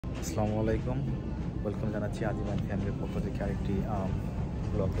আসসালামু আলাইকুম, ওয়েলকাম জানাচ্ছি আজীবন ফ্যামিলির পক্ষ থেকে আরেকটি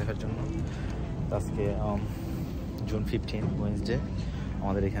ব্লগ দেখার জন্য। আজকে জুন 15 ওয়েডনেসডে,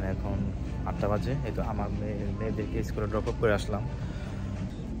 আমাদের এখানে এখন 8টা বাজে। এই তো আমার মেয়েদেরকে স্কুলে ড্রপ আপ করে আসলাম।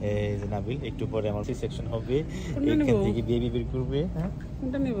 এই যে নাবিল, একটু পরে আমার সি সেকশন হবে, এইখান থেকে বেবি বের করবে। হ্যাঁ,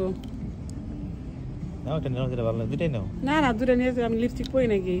 কোনটা নেব? নাও, এটা নাও, যেটা ভালো লাগে দুটাই নাও। না না, দুটো নিয়ে আমি লিপস্টিক পরি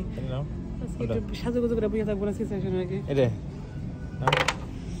নাকি? নাও, একটু সাজুগুজু করে বুঝে থাকবো না সি সেকশন আগে। এটা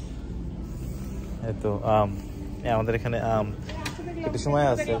এই তো আমাদের এখানে একটু সময়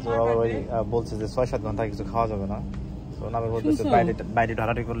আছে, তো আবার ওই বলছে যে 6-7 ঘন্টা কিছু খাওয়া যাবে না। তো না বলতেছে বাইরে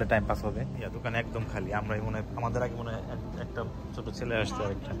হাঁটাহাঁটি করলে টাইম পাস হবে। দোকান একদম খালি। আমরা মনে হয় আমাদের আগে মনে হয় একটা ছোট ছেলে আসছে,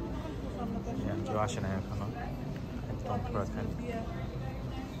 আরেকটা কেউ আসে না এখনো, একদম পুরো খালি।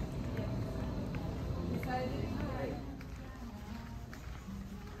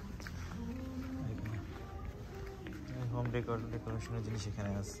 হোম ডেকোরেশনের জিনিস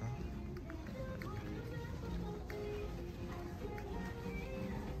এখানে আছে।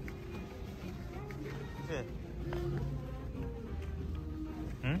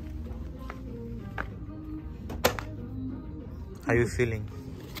 How are you feeling?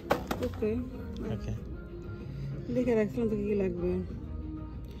 Okay. Okay. দেখে রাখছিলাম তো কি লাগবে।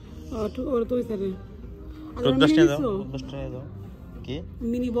 ওর তো ইসারে দাও কি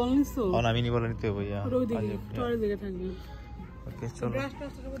মিনি বল নিছো? না, মিনি বল নিতে হবে। ওই দিকে টয়লেট দিকে থাকবে। ওকে, চলো। ব্রাশ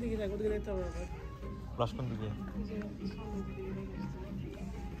টাশটা ওই দিকে থাকবে, ওই দিকে দেখতে হবে আবার। ব্রাশ কোন দিকে?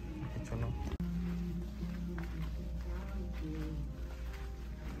 চলো।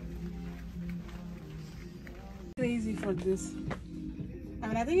 Crazy for this. I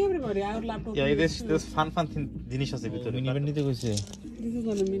mean, I think everybody, I would love to. Yeah, there's fun জিনিস আছে ভিতরে। মিনি ব্যান্ড নিতে কইছে। This is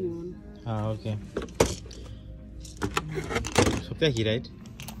not a mini one. ওকে। সবটা কি রাইট?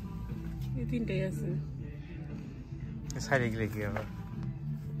 এই তিনটাই আছে। সাইডে গিয়ে কি হবে?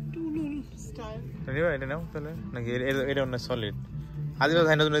 টুলুল স্টাইল। এটা নাও তাহলে, নাকি এটা অন্য সলিড? আজীবা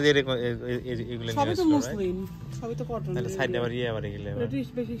জানি না তুমি এগুলো নিয়ে সবই তো মুসলিম, সবই তো কটন। তাহলে সাইডে আবার আবার এগুলো এটা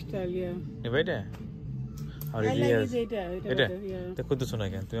বেশি স্টাইল। নেবে এটা? আর এটা তো কত শোনা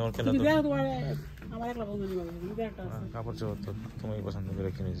কেন তুমি আমার কেন? আমার একলা বন্ধু নিবে, একটা আছে কাপড় চোপড় তো তুমি পছন্দ করে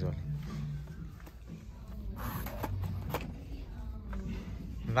কিনে যাও।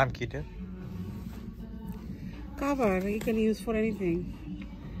 নাম কি এটা? cover. You can use for anything.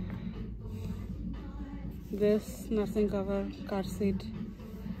 This nursing cover, car seat,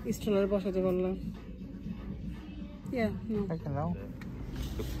 stroller বসাতে পারলাম। Yeah, no. Okay, now.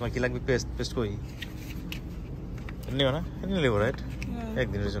 তোমার কি লাগবে? পেস্ট কই? নিও না? নিলে রাইট?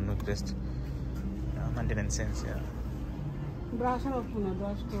 একদিনের জন্য পেস্ট 99 সেন্টস। ব্রাশ আর অপশন না,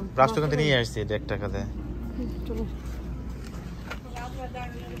 ব্রাশ তো কিন্তু নিয়ে আসছি, এটা 1 টাকা দেয়। চলো।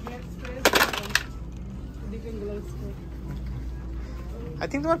 I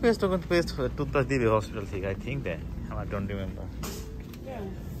think তোমার পেস্ট টুথব্রাশ দিবে হসপিটাল থেকে। I think that. I don't remember.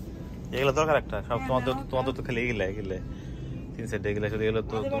 এগুলো দরকার একটা, সব তোমার তো খালি এগুলো 3 সেট এগুলো শুধু এগুলো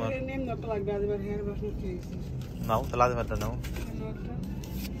তো তোমার নেম নট লাগবে। আজবার হেয়ার ব্রাশ নিতে গেছি। নাও তাহলে আজবারটা নাও।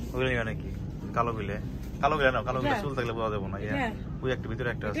 ওগুলো নিও নাকি? কালো গিলে নাও, কালো গিলে চুল থাকলে বোঝা যাবো না। ওই একটা ভিতরে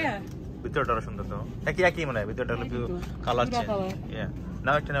একটা আছে, ভিতরটা আরো সুন্দর। তো একই মনে হয়, ভিতরটা হলো কালার চেঞ্জ।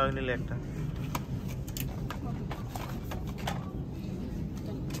 নাও একটা, নাও নিলে একটা।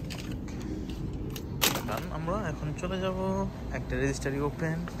 আমরা এখন চলে যাব একটা রেজিস্ট্রারি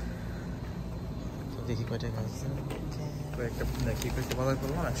ওপেন। তো দেখি কয় টাকা আছে। কয়েকটা বাজার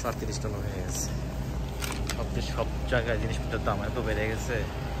করলাম, $138 হয়ে গেছে। সব জায়গায় জিনিসপত্রের দাম এত বেড়ে গেছে।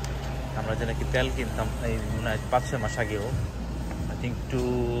 আমরা যে নাকি তেল কিনতাম এই মনে হয় 5-6 মাস আগেও, আই থিঙ্ক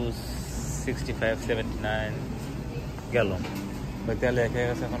 265-79 গ্যালন। ওই তেল হয়ে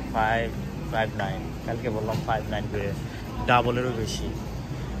গেছে এখন 559। কালকে বললাম 59 করে, ডাবলেরও বেশি।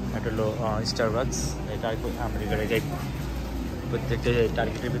 এটা হলো স্টারবাকস। এটা আমেরিকার যাই প্রত্যেকটা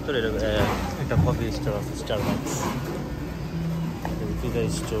টার্গেটের ভিতরে একটা কফি স্টোর আছে, স্টারবাকস। পিজা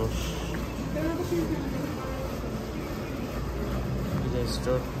স্টোর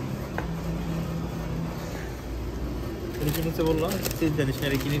কিনেছে বললাম। চিজ জানিস না?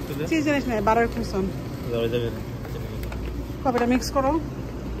 চিজ জানিস না? 12 খুঁজছেন কফিটা মিক্স করো।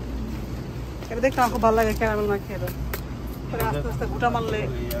 এটা দেখতে আমার খুব ভালো লাগে, ক্যারামেল মাখিয়ে দেয়। আস্তে আস্তে গোটা মারলে।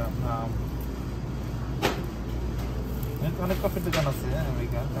 অনেক কফির দোকান আছে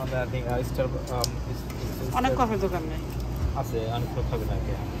আমেরিকার, অনেক কফির দোকান নেই আছে, অনেক খাবে না।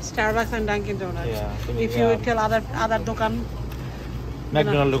 Starbucks and Dunkin doughnuts. If you tell আদার দোকান,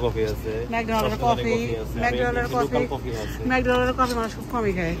 ম্যাকডোনাল্ড কফি আছে, ম্যাকডোনাল্ড কফি মানুষ খুব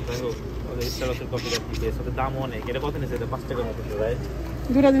কমই খায়। স্টারবাকসের কফি এর দাম অনেক। এটা কত নিচ্ছে? 5 টাকা মতো, রাইট?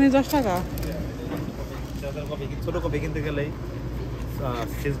 দুটা জিনিস 10 টাকা। ছোট কফি কিনতে গেলেই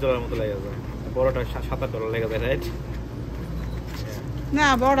 $6 মতো লেগে যায়, বড়টা $7-8 লেগে যায়, রাইট? না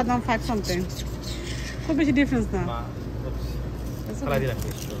বড়টা দাম 5 সামথিং, খুব বেশি ডিফারেন্স না। খালাই দিলাম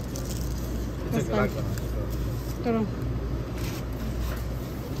লাগবে না। চলো,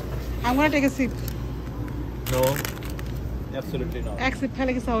 I'm gonna take a sip. No, absolutely not. এক সিপ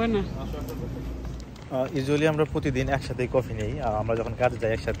খেলে কিছু হবে না। ইউজুয়ালি আমরা প্রতিদিন একসাথেই কফি নেই, আমরা যখন কাজে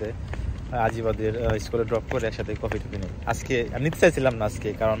যাই একসাথে, আজিবাদের স্কুলে ড্রপ করে একসাথে কফি টফি নেই। আজকে আমি নিতে চাইছিলাম না আজকে,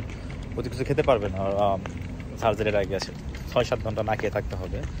 কারণ প্রতি কিছু খেতে পারবে না, সার্জারির আগে আসে 6-7 ঘন্টা না খেয়ে থাকতে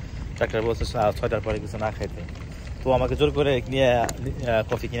হবে। ডাক্তার বলছে 6টার পরে কিছু না খাইতে, তো আমাকে জোর করে নিয়ে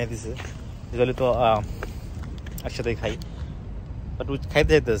কফি কিনে দিছে। ইউজুয়ালি তো একসাথেই খাই, বাট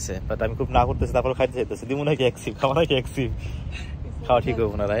খাইতে যেতেছে, বাট আমি খুব না করতেছি, তারপর খাইতে যেতেছে। দিব নাকি এক সিপ, খাওয়া নাকি এক সিপ, খাওয়া ঠিক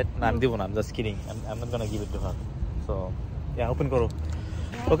হবে না, রাইট? না আমি দিব না, আমি just kidding, I am not gonna give it to her. So open করো।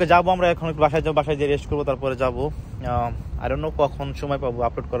 ওকে, যাবো আমরা এখন, একটু বাসায় যাবো, বাসায় যেয়ে রেস্ট করবো, তারপরে যাবো। আই ডোন্ট নো কখন সময় পাবো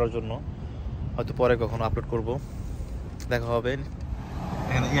আপলোড করার জন্য, হয়তো পরে কখনো আপলোড করব, দেখা হবে।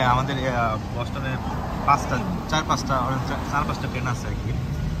 এখানে আমাদের বস্টনের 4-5টা ট্রেন আছে আর কি,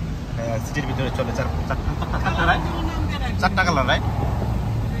 সিটির ভিতরে চলে। 4টা colour, right?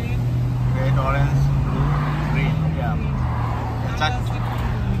 Red, orange, blue, green,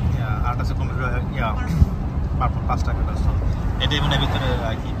 আর আছে 5টা কালার। এটাই মনে হয় ভিতরে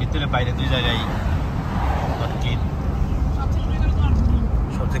আর কি, ভিতরে বাইরে 2 জায়গায় ক্লিন,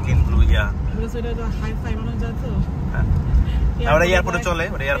 সবচেয়ে ক্লিন ব্লু। ওটা এয়ারপোর্টে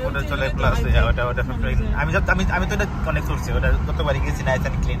চলে, প্লাস আমি তো এটা অনেক করছি, ওটা কতবারই গেছি, নাইস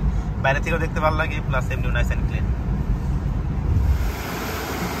অ্যান্ড ক্লিন, বাইরে থেকেও দেখতে ভালো লাগে, প্লাস এমনিও nice and clean.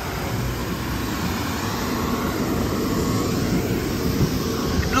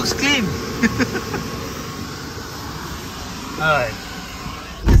 It looks clean. Alright,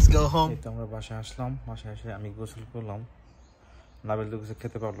 let's go home. তো আমরা বাসায় আসলাম, বাসায় এসে আমি গোসল করলাম। নাবিল তো কিছু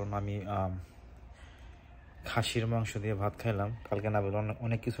খেতে পারলো না, আমি খাসির মাংস দিয়ে ভাত খাইলাম। কালকে নাবিল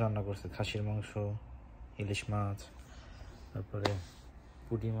অনেক কিছু রান্না করছে, খাসির মাংস, ইলিশ মাছ, তারপরে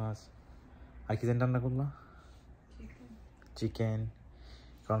পুঁটি মাছ, আর কি যেন রান্না করলো, চিকেন।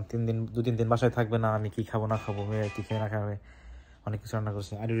 কারণ 2-3 দিন বাসায় থাকবে না, আমি কি খাবো না খাবো, মেয়ে কি খেয়ে না খাবে, অনেক কিছু রান্না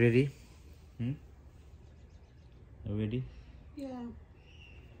করছে। Are you ready? Ready?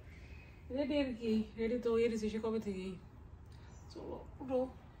 Ready আর কি, রেডি তো হয়ে গেছে কবে থেকেই। চলো উঠো।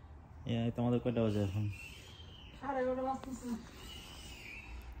 তোমাদের কয়টা বাজে এখন? 11:30 বাজতেছে।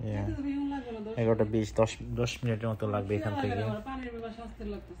 11:20, 10 মিনিটের মতো লাগবে এখান থেকে। পানির ব্যবস্থা আসতে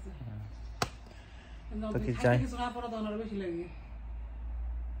লাগতেছে, তো কি চাই? কিছু না পড়া দাও, বেশি লাগে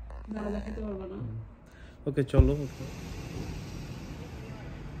না, খেতে পারবো না। ওকে চলো।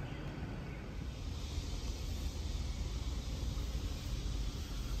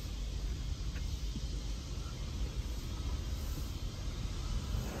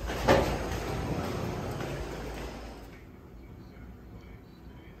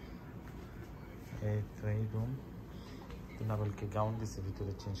 এই রুম, নাবেলকে গাউন দিচ্ছে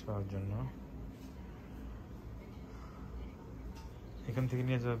ভিতরে চেঞ্জ করার জন্য। এখান থেকে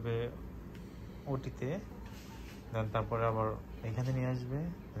নিয়ে যাবে ওটিতে, দেন তারপরে আবার এখানে নিয়ে আসবে,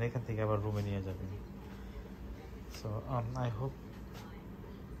 এখান থেকে আবার রুমে নিয়ে যাবে। সো আই হোপ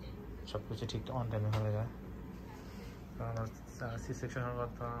সব কিছু ঠিক অন টাইমে হয়ে যায়, কারণ আমার সি সেকশন হওয়ার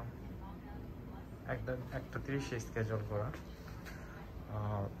কথা 1:30 স্কেজুল করা।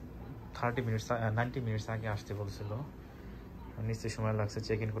 90 মিনিটস আগে আসতে বলছিল, নিশ্চয়ই সময় লাগছে,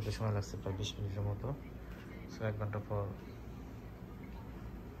 চেক ইন করতে সময় লাগছে প্রায় 20 মিনিটের মতো। সো 1 ঘন্টা পর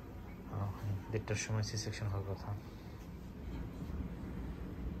 1:30টার সময় সি সেকশন হওয়ার কথা।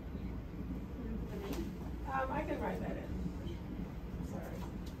 I can write that in. Sorry.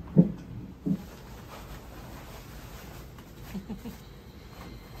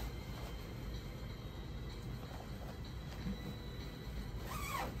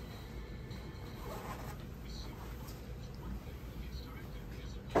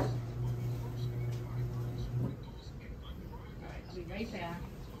 I'll be right back.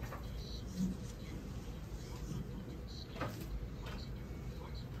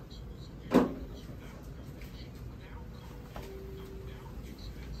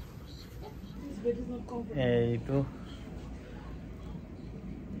 এই তো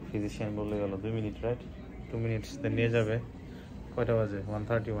ফিজিশিয়ান বলে গেল 2 মিনিট, রাইট? 2 মিনিটস দেন নিয়ে যাবে। কয়টা বাজে?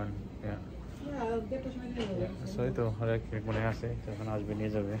 1:31। সো এই তো আর 1 মিনিট মনে আছে, যখন আসবে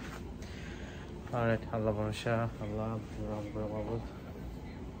নিয়ে যাবে। অলরাইট, আল্লাহ ভরসা, আল্লাহ মাবুদ।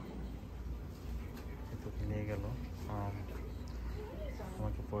 তোকে নিয়ে গেল,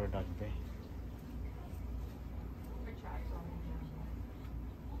 আমাকে পরে ডাকবে।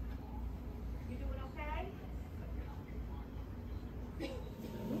 You doing okay?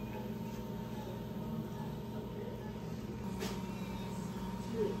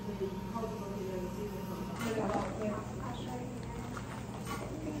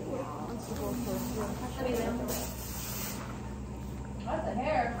 the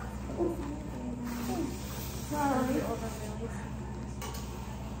hair. Sorry.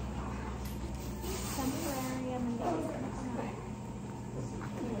 Temporary and then baby's gonna come out.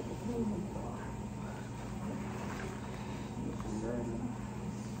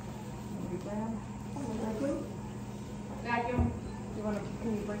 Vacuum. You want to? Can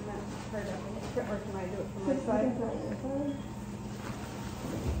you bring that right up? Or can I do it from my side?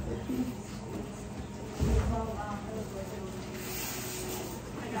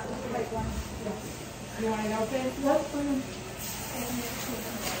 You want it open? Nope.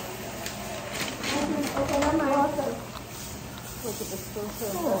 Okay, I'm also. Look at this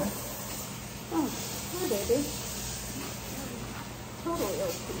filter. Oh, hi, baby. Totally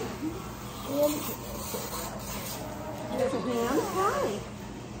open. There's a hand. Hi.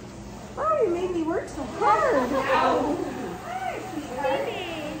 Oh, you made me work so hard. Hi, baby.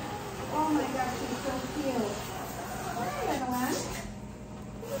 Oh my gosh, she's so cute. Hi, little one.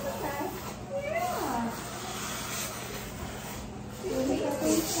 It's okay. Yeah. You take a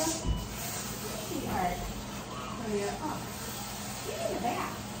picture? Sweetheart. Oh, yeah. Oh. Get in the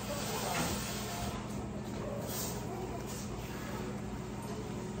back.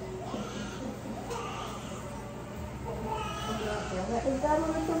 Is that what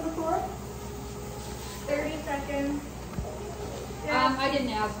it's on before? 30 seconds. I didn't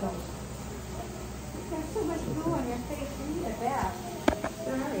ask them. There's so much glue on your face. You need a bath.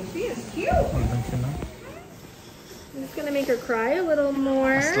 Sorry. She is cute. I'm just gonna make her cry a little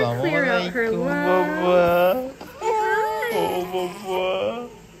more. Clear out her lungs.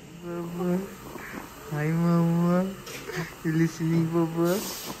 Hi, Mama. You listening, Baba?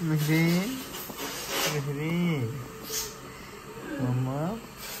 Mehreen? Mehreen? Mama?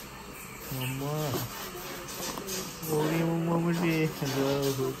 Mama? Okay, Mama, Mehreen.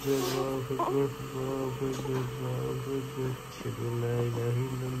 Allahu Akbar, Allahu Akbar, Allahu Akbar, Allahu Akbar. Ashhadu an la ilaha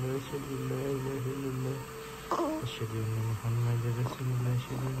illallah, ashhadu an la ilaha illallah. أشهد أن محمد رسول الله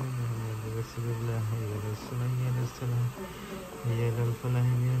أشهد أن محمد رسول الله حي على الصلاة حي على الصلاة حي على الفلاح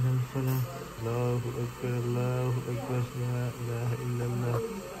حي على الفلاح الله أكبر الله أكبر لا إله إلا الله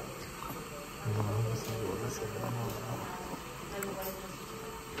اللهم صل وسلم على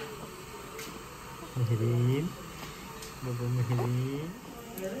Mehreen, Baba Mehreen.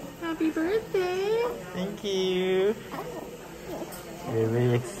 Happy birthday. Thank you. We're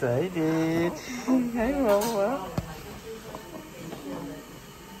very excited. Hi, Mama.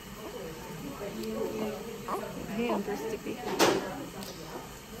 Hands are sticky.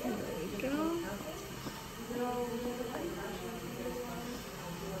 There we go.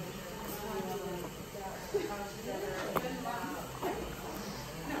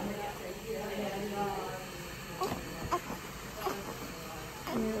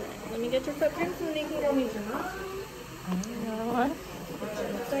 Let me get your footprints and then you can go meet your mom.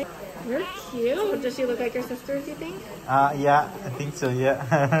 You're cute. Does she look like your sisters, you think? Yeah, I think so,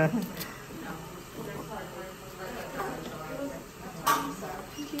 yeah.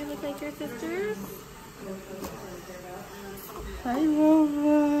 Do you look like your sisters? Hi,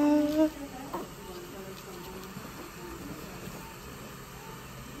 Mama.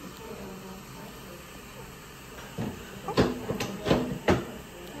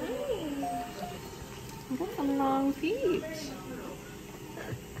 You got some long feet.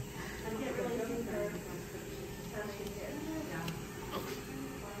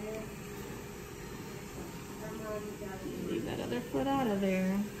 Leave that other foot out of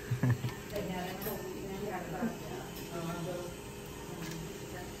there.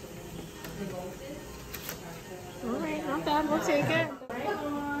 All right, not bad. We'll take it. Right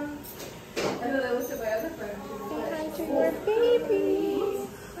on. Say hi to your baby.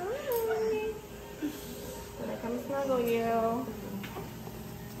 Hi. Gonna come snuggle you.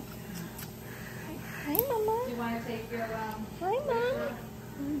 Hi, Mama. Do you want to take your, Hi, Mom.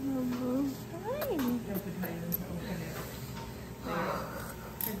 Hi.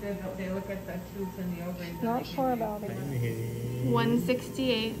 They look at the tubes and the ovaries. Not sure about it.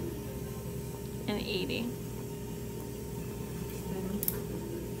 168 and 80.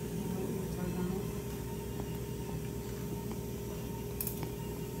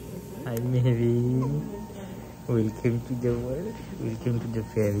 Hi, Mehreen. Welcome to the world. Welcome to the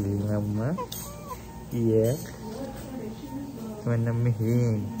family, Mama. Yeah. Mana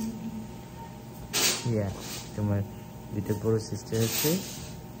Mehreen? Yeah. Cuma little brother sister tu.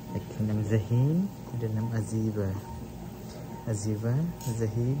 Aku nama Zaheen dan nama Azeeba. Azeeba,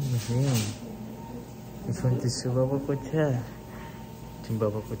 Zaheen, Mehreen. Ifun tisu bapa kota.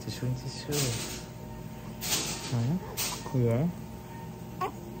 Cuma bapa kota sun tisu. Huh? Yeah.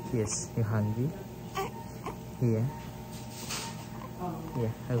 Yes, you hungry? Yeah. Yeah,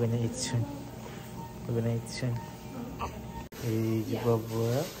 I'm gonna eat soon. I'm gonna eat soon. এই যে বাবা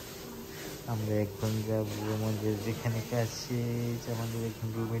আমরা এখন যাবো আমাদের যেখানে কাছে আমাদের এখন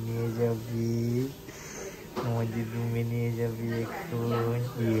রুমে নিয়ে যাবি আমাদের রুমে নিয়ে যাবি এখন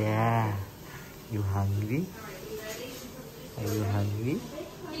yeah you hungry are you hungry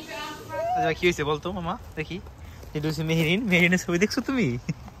আচ্ছা কি হয়েছে বলতো মামা দেখি এটা হচ্ছে মেহরিনের ছবি দেখছো তুমি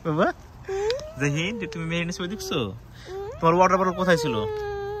বাবা জাহিন তুমি মেহরিনের ছবি দেখছো তোমার ওয়াটার বটল কোথায় ছিল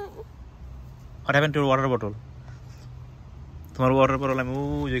what happened to your water bottle তোমার ওয়াটার বটল আমি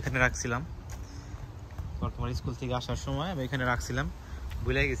ওই এখানে রাখছিলাম তোমার স্কুল থেকে আসার সময় আমি এখানে রাখছিলাম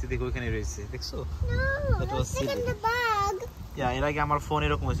ভুলে গেছি দেখো ওইখানে রয়েছে দেখছো এর আগে আমার ফোন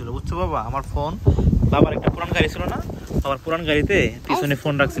এরকম হয়েছিল বুঝছো বাবা আমার ফোন বাবার একটা পুরান গাড়ি ছিল না আমার পুরান গাড়িতে পিছনে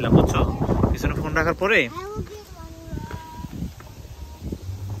ফোন রাখছিলাম বুঝছো পিছনে ফোন রাখার পরে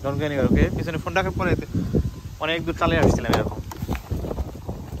ওকে পিছনে ফোন রাখার পরে অনেক দূর চালিয়ে আসছিলাম এরকম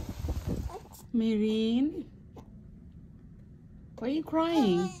Mehreen, why are you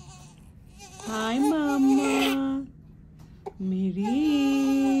crying? Hi, Mama.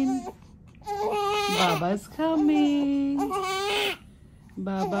 Mehreen. Baba's coming.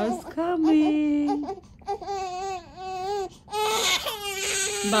 Baba's coming.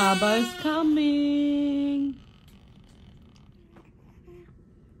 Baba's coming.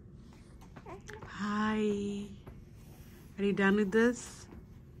 Hi. Are you done with this?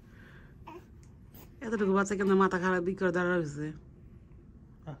 এতটুকু বাচ্চা কেন মাথা খারাপ দিক করে দাঁড়া হয়েছে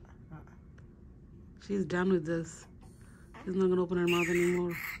she is done with this she's not gonna open her mouth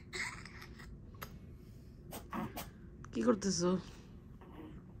anymore কি করতেছো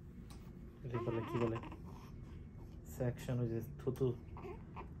কি বলে সেকশন ওই যে থুতু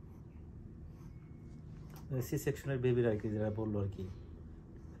সি সেকশনের বেবির আর কি যেটা বললো আর কি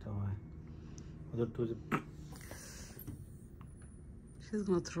এটা হয় ওদের তো she's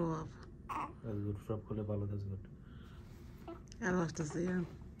gonna throw up good drop করলে ভালো that's good আর আসতেছে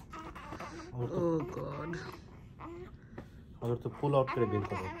oh god ওদের তো পুল আউট করে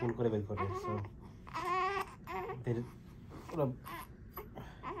বের করে সো পুরো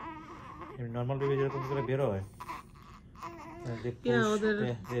নরমাল বেবি যেরকম করে বের হয়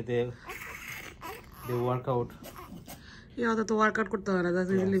they work out ওদের তো ওয়ার্কআউট করতে হয় না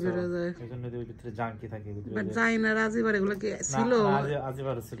যাতে ইজিলি বের হয়ে যায় এজন্য ওই ভিতরে জাঙ্কি থাকে ভিতরে বাট জাহিন আর আজিবার এগুলো কি ছিল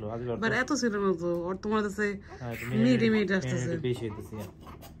আজিবার বাট এত ছিল না তো আর তোমার কাছে মিড আসতেছে বেশি হইতেছে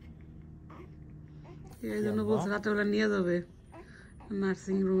এই জন্য বলছে রাতেবেলা নিয়ে যাবে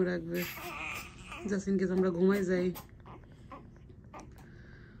নার্সিং রুমে রাখবে জাসিনকে আমরা ঘুমাই যাই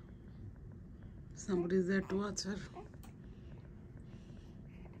somebody is there to watch her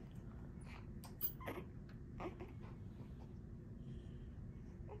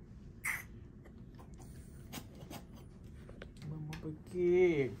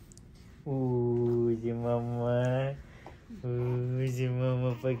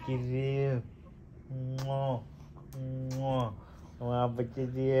mama pakai dia baca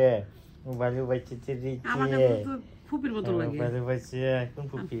dia baru baca cerita আমাকে তো ফুপির মতো লাগে baru baca কোন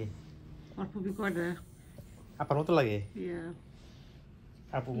ফুপি আর ফুপি কয়টা apa মতো লাগে yeah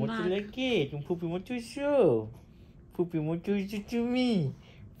apa মতো লাগে তুমি ফুপি মতো শো ফুপি মতো তুমি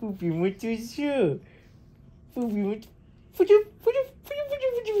ফুপি মতো শো ফুপি মতো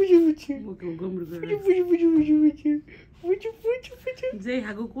যে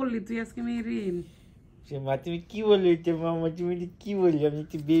হাগু করলি তুই আজকে মেহরিন মা তুমি কি বলছো মামা তুমি কি বলছো আমি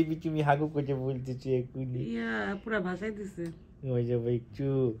তো বেবি তুমি হাগু করে বলতেছো এখনই ইয়া পুরো ভাষাই দিছে ঘুমাই যাবো একটু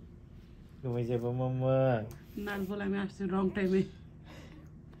ঘুমাই যাবো মামা না বলে আমি আসছি রং টাইমে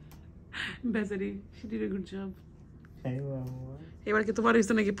বেচারি she did a good job এবার কি তোমার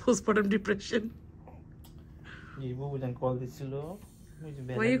হয়েছে নাকি পোস্টমর্টম ডিপ্রেশন এই বুবুজান কল দিছিল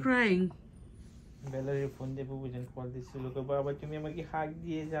why are you crying বেলারে phone দিয়ে বুবুজান কল দিছিল কই বাবা তুমি আমাকে হাগ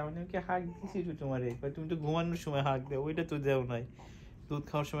দিয়ে যাও না কি হাগ দিছি তো তোমারে কই তুমি তো ঘুমানোর সময় হাগ দাও ওইটা তো দাও নাই দুধ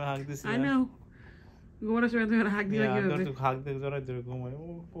খাওয়ার সময় হাগ দিছি I know ঘুমানোর সময় তুমি হাগ দিবা কি হবে তো হাগ দিয়ে জোরে জোরে ঘুমায়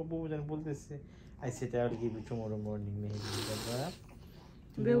ও বুবুজান বলতেছে I said I'll give you tomorrow morning maybe বাবা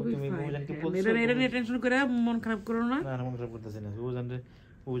তুমি বুবুজানকে বলছো এটা নিয়ে টেনশন করে মন খারাপ করো না না মন খারাপ করতেছ না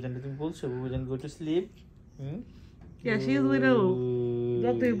বুবুজানকে তুমি বলছো বুবুজান go to sleep yeah she is little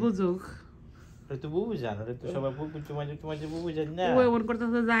যতই বুঝুক তো বুবুজান আরে তো সবাই বুবু তোমার যে বুবুজান না ও এমন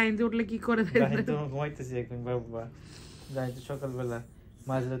করতেছে জাহিন যে উঠলে কি করে জাহিন তো ঘুমাইতেছে এখন বাবা জাহিন তো সকালবেলা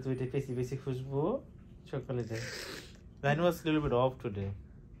মাঝে তো উঠে বেশি খুশবু সকালে যায় Jahin was a little bit off today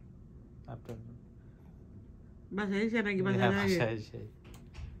afternoon বাসায় এসে নাকি বাসায় এসে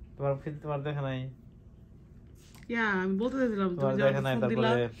তোমার দেখা নাই আমি বলতে চাইছিলাম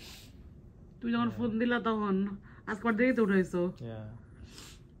তুমি যখন ফোন দিলা তখন আজকে দেরিতে উঠাইছো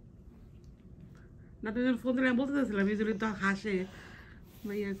না তুই ফোন দিলে আমি বলতে চাচ্ছিলাম ইউজুয়ালি তো হাসে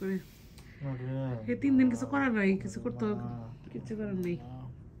বা ইয়া করে এই 3 দিন কিছু করার নাই কিছু করতে কিছু করার নেই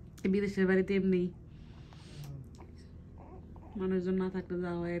বিদেশের বাড়িতে এমনি মানুষজন না থাকলে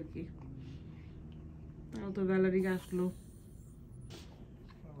যাওয়া হয় আর কি তাও তো গ্যালারি আসলো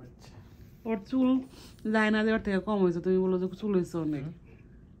ওর চুল যায় না দেওয়ার থেকে কম হয়েছে তুমি বলো যে চুল হয়েছে অনেক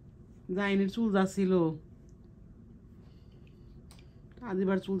জাইনের চুল যা ছিল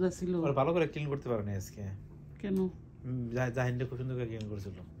আদিবার চুল যা ছিল ভালো করে ক্লিন করতে পারে না আজকে কেন জাহিনটা খুব সুন্দর করে ক্লিন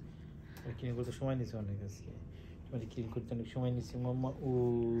করেছিল ক্লিন করতে সময় নিয়েছে অনেক আজকে মানে ক্লিন করতে অনেক সময় নিয়েছে মাম্মা ও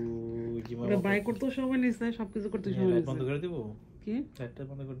ওরে বাই করতে সময় নিয়েছে সবকিছু করতে সময় নিয়েছে বন্ধ করে দেবো কি লাইটটা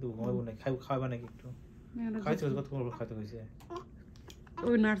বন্ধ করে দেবো ঘুমাবো না খাওয়াবে নাকি একটু খাইতে কত খাইতে হয়েছে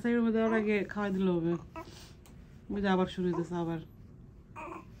ওই নার্সারির মধ্যে দেওয়ার আগে খাওয়াই দিলে হবে ওই যে আবার শুরু হইতেছে আবার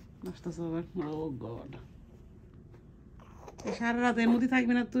আসতেছে আবার ও গড সারা রাত এর মধ্যে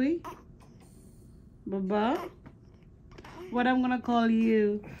থাকবি না তুই বাবা what I'm gonna call you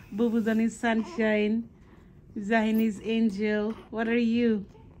Bubu's is sunshine Zaheen is angel what are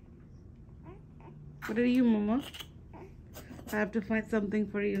you mama I have to find something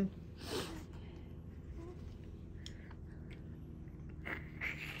for you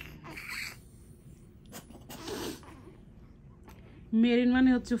Mehreen মানে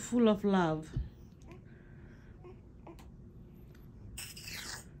হচ্ছে full of love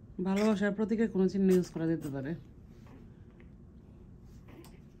ভালোবাসার প্রতীকের কোনো চিহ্ন ইউজ করা যেতে পারে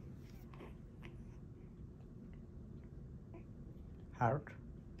হার্ট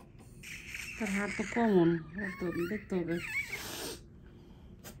তার হার্ট তো কমন তো দেখতে হবে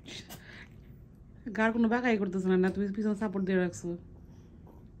গার কোনো বাঁকাই করতেছে না তুমি পিছনে সাপোর্ট দিয়ে রাখছো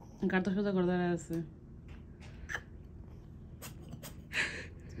গার তো সোজা করে দাঁড়ায় আছে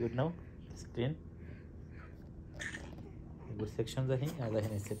good now screen good section Zaheen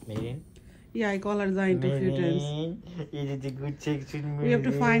is set Mehreen yeah I call her Zaheen a few times it is a good section we have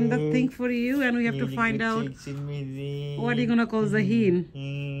to find the thing for you and we have to find out what are you gonna call Zaheen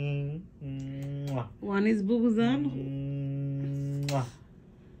one is Bubuzan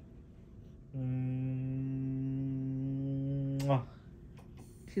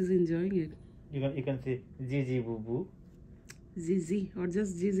she's enjoying it you can say Gigi Bubu Zizi or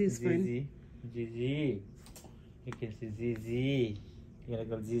just Zizi is fine. Zizi. You can say Zizi. You gonna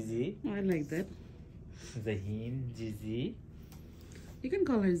call Zizi? I like that. Zaheen, Zizi. You can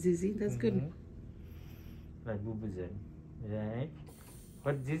call her Zizi. That's good. Like Bubuzan, right?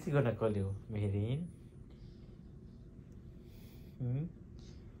 What Zizi gonna call you? Mehreen?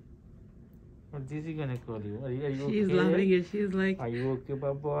 What Zizi gonna call you? Are you She's okay? loving it. She's like. Are you okay,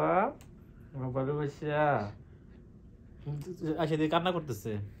 Baba? Baba, Basha. আচ্ছা দিয়ে কান্না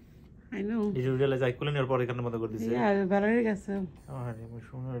করতেছে I know. Did you realize I couldn't পরে কান্না বন্ধ করে দিছে Yeah, Valerie গেছে আরে মই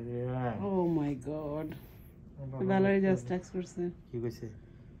শুনো রে Oh my god. Valerie just text করছে কি কইছে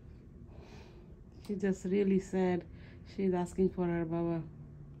She just really sad. She's asking for her baba.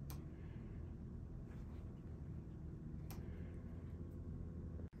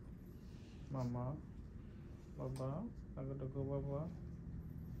 মামা বাবা আগটা গো বাবা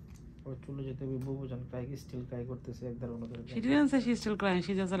ও চলে যেতে বুবুজান ক্রাই স্টিল ক্রাই করতেছে একবার অন্যদের She didn't say she's still crying.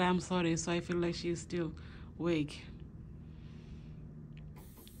 She just said I'm sorry. So I feel like she's still awake.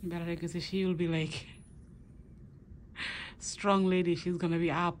 But I guess she will be like strong lady. She's gonna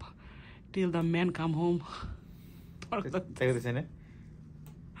be up till the men come home. তাই কইছে না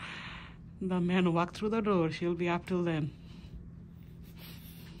The men walk through the door. She'll be up till then.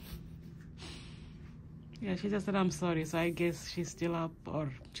 Yeah, she just said I'm sorry. So I guess she's still up or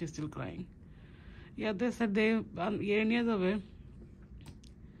she's still crying. Yeah, they said they near the way.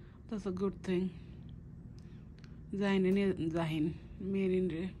 That's a good thing. Zaheen, Mehreen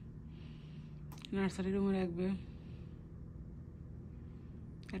re nursery room রাখবে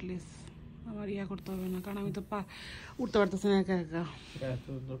at least আমার ইয়া করতে হবে না কারণ আমি তো উঠতে পারতেছি না একা একা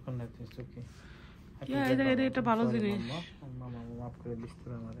তো দোকান না ওকে এটা ভালো জিনিস মামা মাফ করে দিস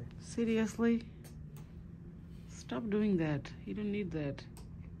তোরা আমারে seriously stop doing that you don't need that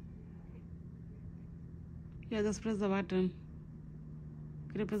yeah just press the button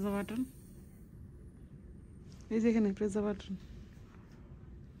can you press the button এই যে এখানে press the button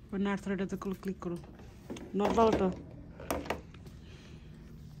or নার্সারিটাতে click করো নট বাউটা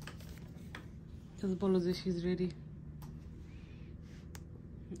just বলো যে she's ready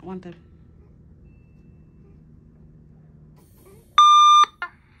one time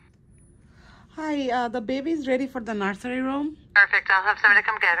Hi, the baby is ready for the nursery room. Perfect. I'll have somebody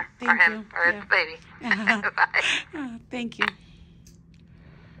come get her. Thank or him. you. Or Yeah. the baby. Bye. Thank you.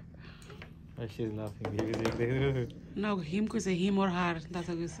 she's laughing No, him could say him or her. That's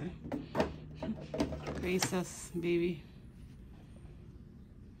what we say. Gracias, baby.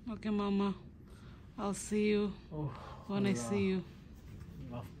 Okay, mama. I'll see you when I see you.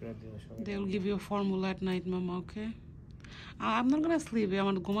 They'll give you a formula at night, mama, okay? I'm not gonna sleep. I'm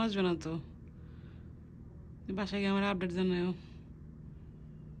not going to go.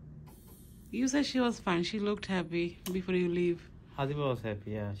 You said she was fine. She looked happy before you leave. Azeeba was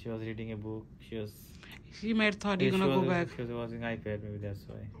happy, yeah. She was reading a book. She might thought you're gonna go back. She was watching iPad, maybe that's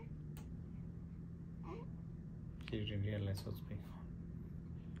why. She didn't realize what's going on.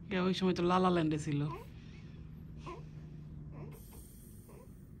 Yeah, ওই সময় তো লালা ল্যান্ডে ছিল।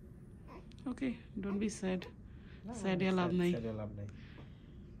 Okay, don't be sad. Sad এ লাভ নাই।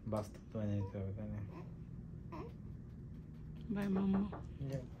 বাস্তব তো মেনে নিতে হবে, তাই না? Bye, mama.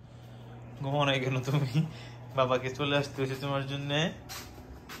 ঘুমাও নাই কেন তুমি? বাবাকে চলে আসতে হয়েছে তোমার জন্য।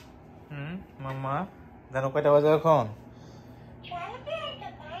 মাম্মা জানো কয়টা বাজে এখন?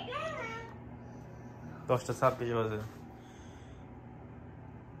 10:26 বাজে।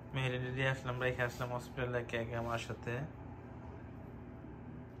 মেহেরিন দিয়ে আসলাম, রেখে আসলাম হসপিটালে একে আমার সাথে।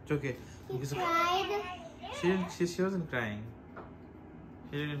 চোখে কিছু she wasn't crying.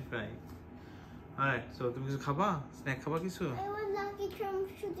 She didn't cry. Alright, so তুমি কিছু খাবা? স্ন্যাক খাবা কিছু?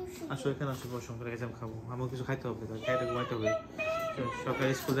 আসো এখানে আসো, বসো, রেখে খাবো। আমার কিছু খাইতে হবে, খাইতে ঘুমাইতে হবে।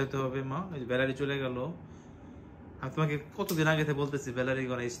 সকালে স্কুল যেতে হবে মা। বেলারি চলে গেল। আমি তোমাকে কতদিন আগে থেকে বলতেছি Bellary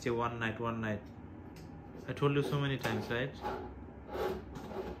গনা stay one night. I told you so many times, right?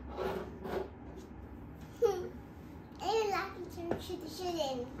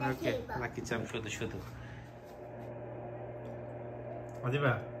 Okay, lucky charm শুধু।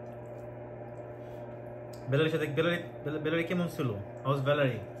 Azeeba, বেলারির সাথে বেলারি কেমন ছিল? How's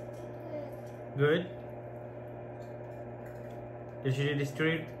Valerie? Good. Did she read a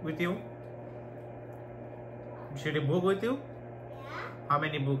story with you? Did she read a book with you? Yeah. How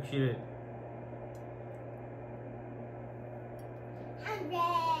many books she read?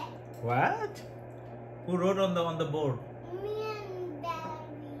 100. What? Who wrote on the board? Me and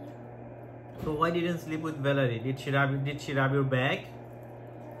Valerie. So why didn't sleep with Valerie? Did she rub your back?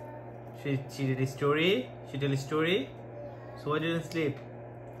 She did a story? She tell a story? So why didn't sleep? I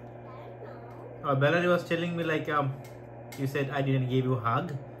don't know. Valerie was telling me like you said I didn't give you a hug.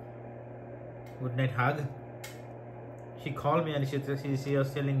 Good night hug. She called me and she was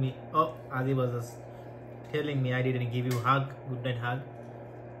telling me, oh, Adi was just telling me I didn't give you a hug. Good night hug.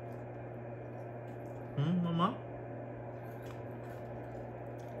 Mama?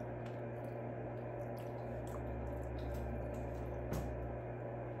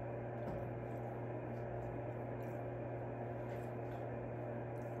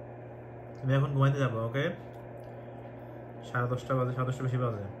 তুমি এখন ঘুমাইতে যাবো, ওকে? 10:30 বাজে, 10:30 বেশি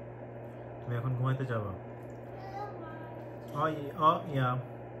বাজে। তুমি এখন ঘুমাইতে যাবো।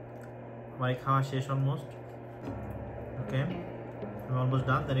 আমার খাওয়া শেষ almost. Okay, I'm almost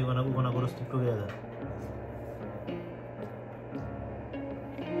done. Then you're gonna go to sleep together.